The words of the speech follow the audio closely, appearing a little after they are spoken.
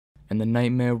and the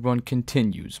nightmare run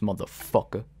continues,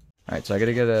 motherfucker. Alright, so I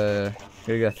gotta get a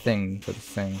thing for the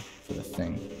thing.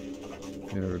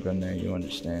 If you've ever been there, you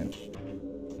understand.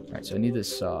 Alright, so I need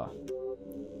this saw.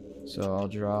 So I'll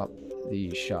drop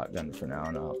the shotgun for now,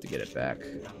 and I'll have to get it back.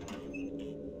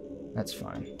 That's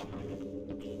fine.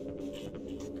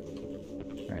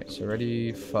 Alright, so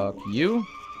ready? Fuck you.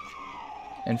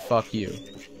 And fuck you.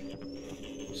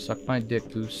 Suck my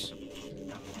dick, goose.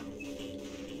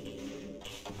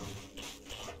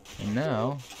 And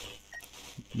now,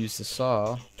 use the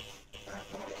saw.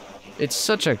 It's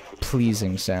such a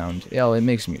pleasing sound. Yeah, it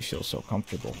makes me feel so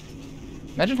comfortable.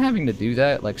 Imagine having to do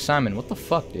that. Like, Simon, what the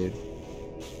fuck, dude?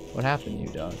 What happened to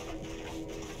you, dog?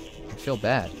 I feel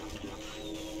bad.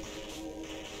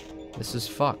 This is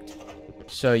fucked.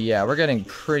 So, yeah, we're getting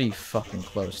pretty fucking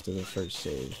close to the first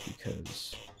save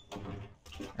because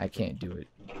I can't do it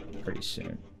pretty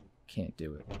soon. Can't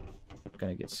do it. I'm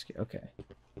gonna get scared. Okay.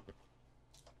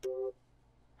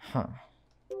 Huh.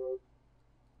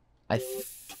 I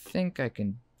think I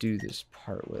can do this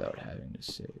part without having to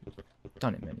save. I've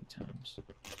done it many times.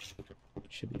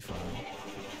 Should be fine.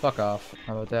 Fuck off.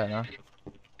 How about that, huh?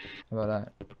 How about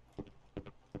that?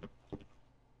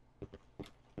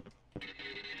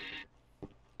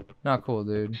 Not cool,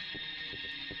 dude.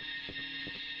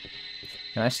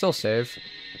 Can I still save?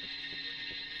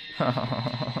 What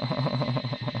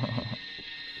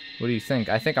do you think?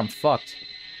 I think I'm fucked.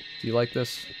 Do you like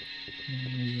this?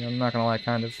 I'm not gonna lie,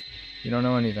 kind of. You don't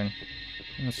know anything.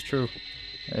 That's true.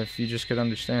 If you just could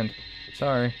understand.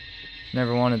 Sorry.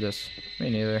 Never wanted this. Me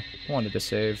neither. I wanted to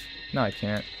save. No, I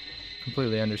can't.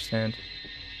 Completely understand.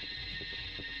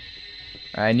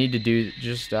 I need to do...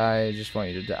 I just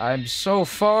want you to... I'm so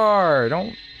far!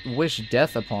 Don't wish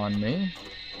death upon me.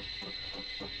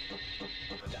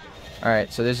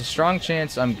 Alright, so there's a strong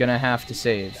chance I'm gonna have to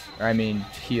save. Or, I mean,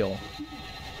 heal.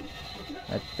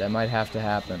 That might have to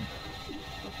happen.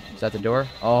 Is that the door?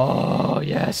 Oh,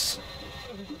 yes!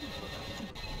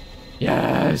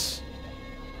 Yes!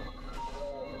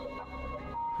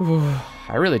 Whew.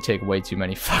 I really take way too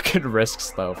many fucking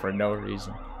risks, though, for no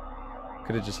reason.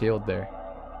 Could have just healed there.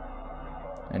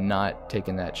 And not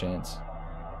taken that chance.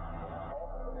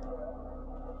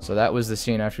 So that was the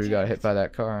scene after we got hit by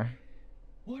that car.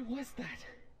 What was that?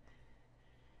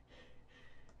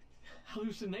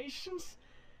 Hallucinations?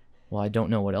 Well, I don't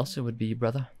know what else it would be,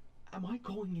 brother. Am I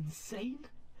going insane?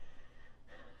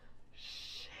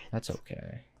 Shit. That's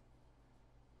okay.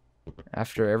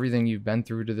 After everything you've been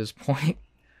through to this point,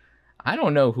 I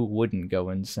don't know who wouldn't go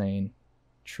insane.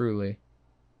 Truly.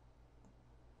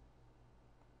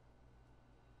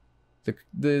 The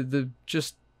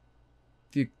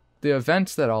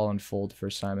events that all unfold for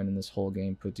Simon in this whole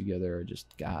game put together are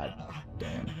just god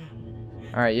damn.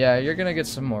 Alright, yeah, you're gonna get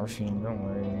some morphine, don't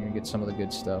worry, you're gonna get some of the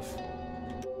good stuff.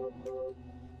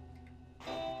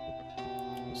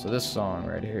 So this song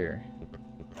right here.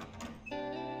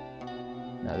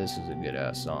 Now this is a good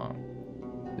ass song.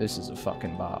 This is a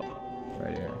fucking bop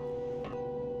right here.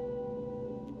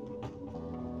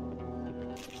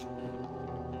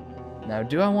 Now,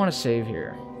 do I want to save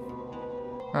here?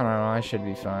 I don't know, I should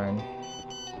be fine.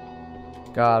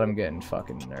 God, I'm getting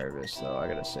fucking nervous, though. I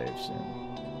gotta save soon.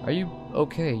 Are you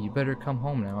okay? You better come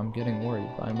home now. I'm getting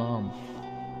worried. Bye, Mom.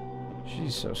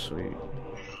 She's so sweet.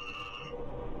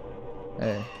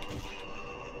 Hey.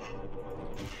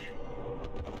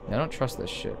 I don't trust this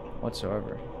shit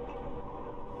whatsoever.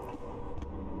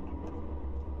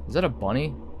 Is that a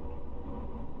bunny?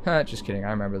 Just kidding. I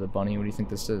remember the bunny. What do you think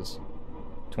this is?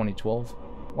 2012?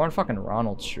 We're on fucking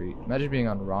Ronald Street. Imagine being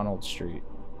on Ronald Street.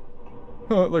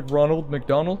 Like Ronald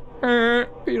McDonald?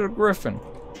 Peter Griffin.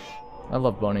 I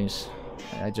love bunnies.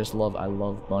 I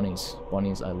love bunnies.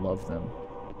 Bunnies, I love them.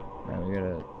 Right, we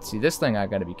gotta... See, this thing I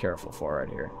gotta be careful for right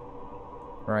here.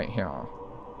 Right here.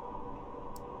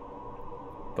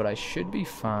 But I should be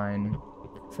fine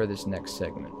for this next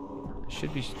segment.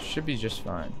 Should be just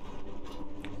fine.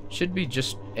 Should be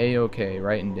just A-okay,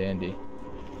 right and dandy.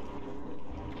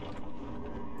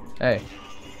 Hey,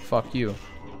 fuck you.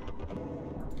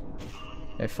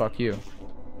 Hey, fuck you.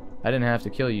 I didn't have to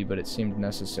kill you, but it seemed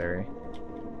necessary.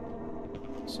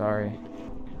 Sorry.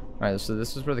 Alright, so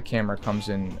this is where the camera comes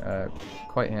in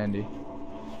quite handy.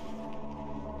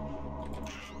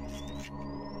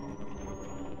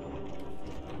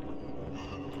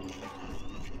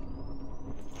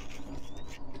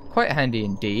 Quite handy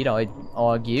indeed, I'd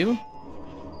argue.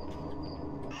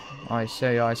 I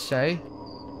say.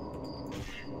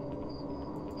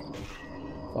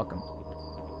 Fuck him.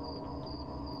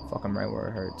 Fuck him right where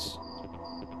it hurts.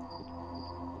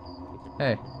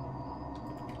 Hey.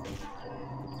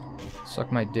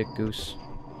 Suck my dick, goose.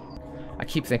 I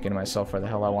keep thinking to myself where the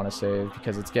hell I want to save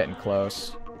because it's getting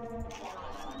close.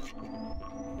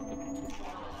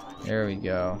 There we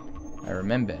go. I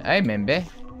remember. I remember.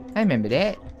 I remember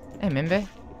that. I remember.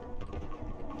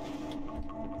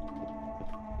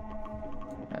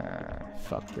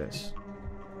 Fuck this.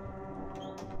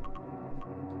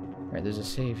 Alright, there's a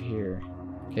save here.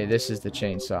 Okay, this is the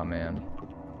chainsaw man.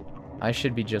 I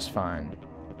should be just fine.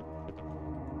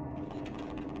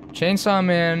 Chainsaw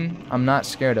man, I'm not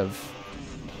scared of.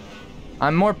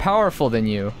 I'm more powerful than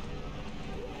you.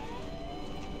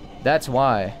 That's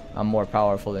why I'm more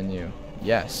powerful than you.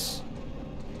 Yes.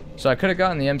 So I could have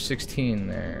gotten the M16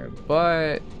 there,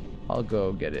 but I'll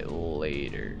go get it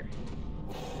later.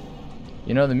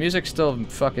 You know, the music still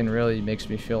fucking really makes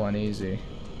me feel uneasy.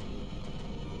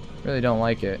 Really don't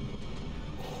like it.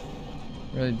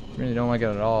 Really don't like it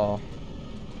at all.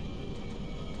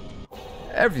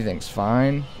 Everything's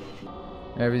fine.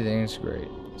 Everything's great.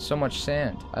 So much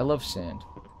sand. I love sand.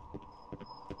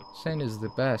 Sand is the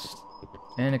best.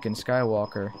 Anakin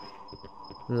Skywalker.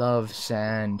 Love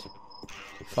sand.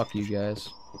 Fuck you guys.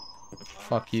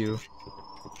 Fuck you.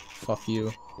 Fuck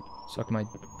you. Suck my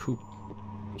poop.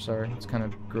 Sorry, it's kind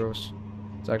of gross.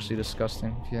 It's actually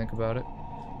disgusting if you think about it.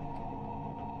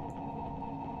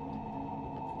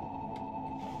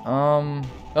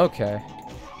 Okay.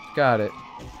 Got it.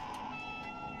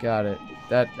 Got it.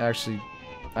 That actually...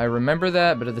 I remember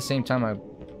that, but at the same time I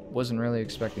wasn't really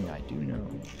expecting... I do know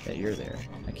that you're there.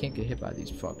 I can't get hit by these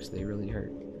fucks. They really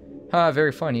hurt. Ha,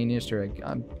 very funny, an Easter egg.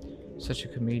 I'm such a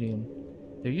comedian.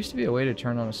 There used to be a way to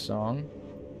turn on a song.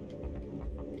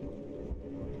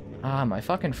 Ah, my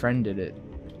fucking friend did it.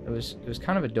 It was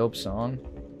kind of a dope song.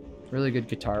 Really good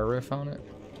guitar riff on it.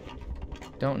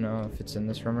 Don't know if it's in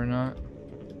this room or not.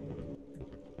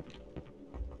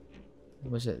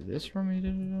 Was it this room he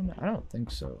did it in? I don't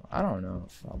think so. I don't know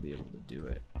if I'll be able to do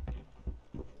it.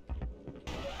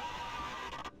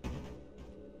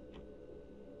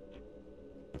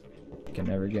 Can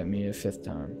never get me a fifth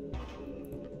time.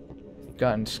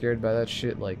 Gotten scared by that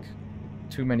shit like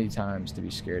too many times to be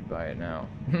scared by it now.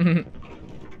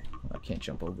 I can't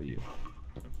jump over you.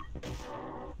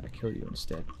 I kill you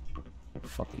instead.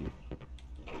 Fuck you.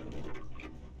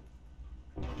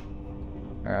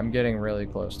 Alright, I'm getting really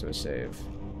close to a save.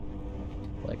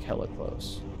 Like hella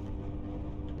close.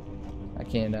 I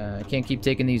can't keep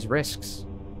taking these risks.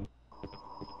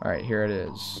 Alright, here it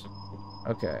is.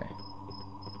 Okay.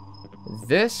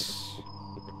 This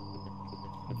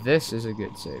is a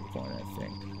good save point, I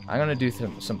think. I'm gonna do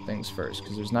some things first,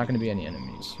 because there's not gonna be any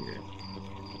enemies here.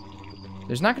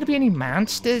 There's not gonna be any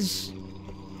monsters.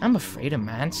 I'm afraid of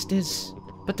monsters.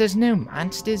 But there's no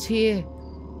monsters here.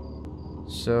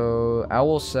 So,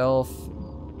 Owl South,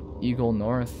 Eagle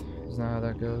North. Is that how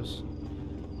that goes?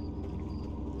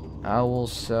 Owl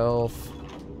South,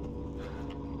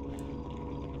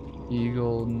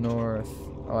 Eagle North.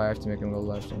 Oh, I have to make him go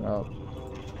left and up.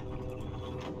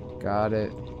 Got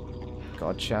it.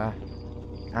 Gotcha.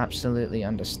 Absolutely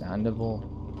understandable.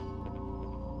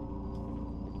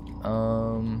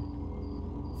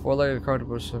 Four-legged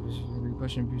cardboard surface.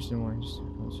 Question Houston West.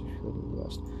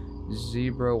 West.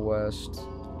 Zebra West.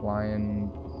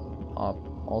 Lion up.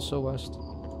 Also West.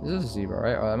 This is a zebra,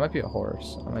 right? Oh, that might be a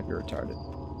horse. I might be retarded.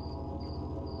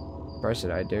 Bryce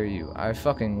said, I dare you. I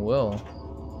fucking will.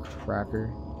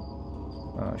 Cracker.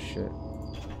 Oh, shit.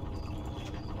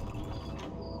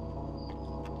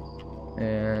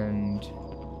 And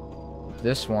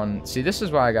this one, see, this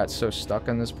is why I got so stuck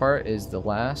on this part, is the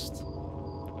last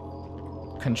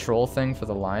control thing for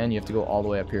the lion. You have to go all the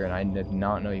way up here, and I did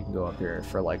not know you can go up here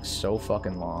for like so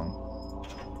fucking long.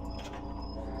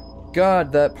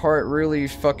 God, that part really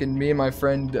fucking, me and my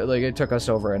friend, like, it took us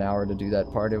over an hour to do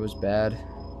that part. It was bad. It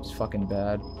was fucking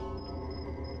bad.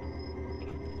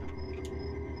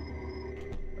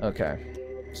 Okay.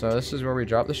 So this is where we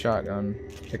drop the shotgun,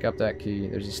 pick up that key.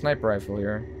 There's a sniper rifle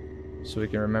here, so we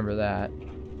can remember that.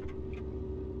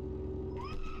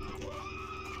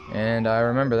 And I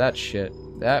remember that shit.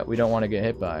 That we don't want to get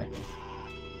hit by.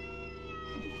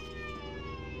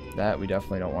 That we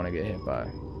definitely don't want to get hit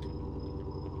by.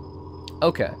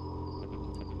 Okay.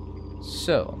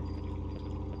 So,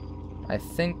 I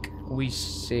think we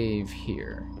save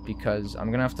here, because I'm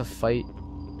gonna have to fight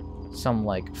some,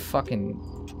 like, fucking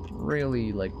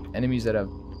really, like, enemies that have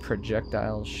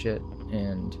projectile shit,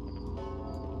 and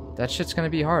that shit's gonna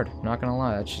be hard. I'm not gonna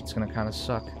lie, that shit's gonna kind of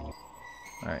suck.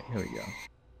 Alright, here we go.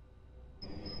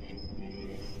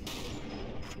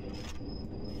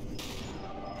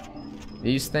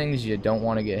 These things you don't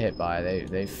want to get hit by.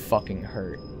 They fucking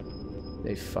hurt.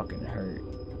 They fucking hurt.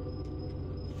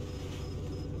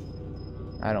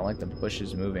 I don't like the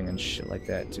bushes moving and shit like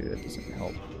that too. That doesn't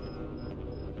help.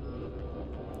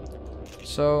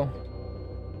 So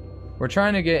we're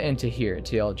trying to get into here,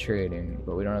 TL trading,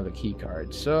 but we don't have a key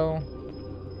card. So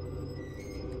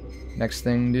next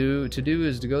thing to do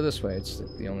is to go this way. It's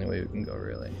the only way we can go,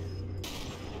 really.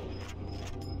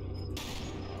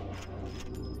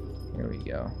 Here we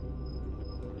go.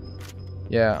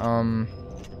 Yeah,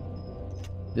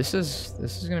 this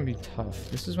is gonna be tough.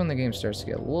 This is when the game starts to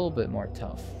get a little bit more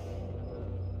tough.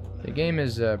 The game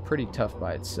is pretty tough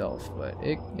by itself, but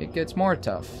it gets more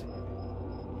tough.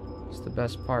 It's the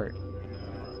best part,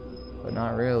 but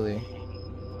not really.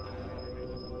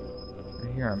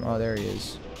 I hear him. Oh, there he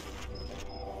is.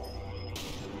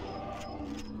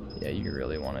 Yeah, you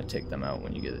really want to take them out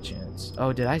when you get a chance.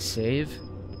 Oh, did I save?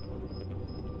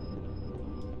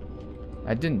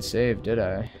 I didn't save, did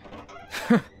I?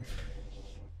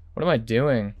 What am I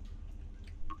doing?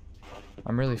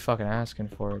 I'm really fucking asking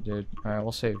for it, dude. Alright,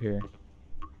 we'll save here.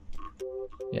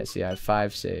 Yeah, see, I have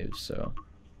 5 saves, so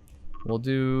we'll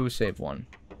do save 1.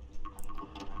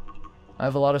 I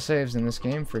have a lot of saves in this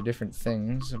game for different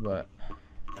things, but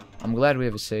I'm glad we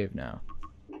have a save now.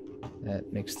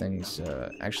 That makes things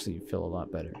actually feel a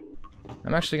lot better.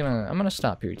 I'm gonna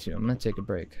stop here too. I'm gonna take a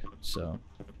break. So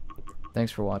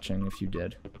thanks for watching if you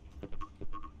did.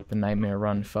 The nightmare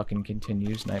run fucking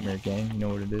continues. Nightmare gang, you know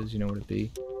what it is, you know what it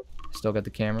be. Still got the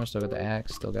camera, still got the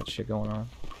axe, still got shit going on.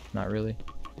 Not really.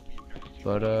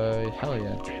 But hell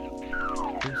yeah.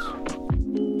 Peace.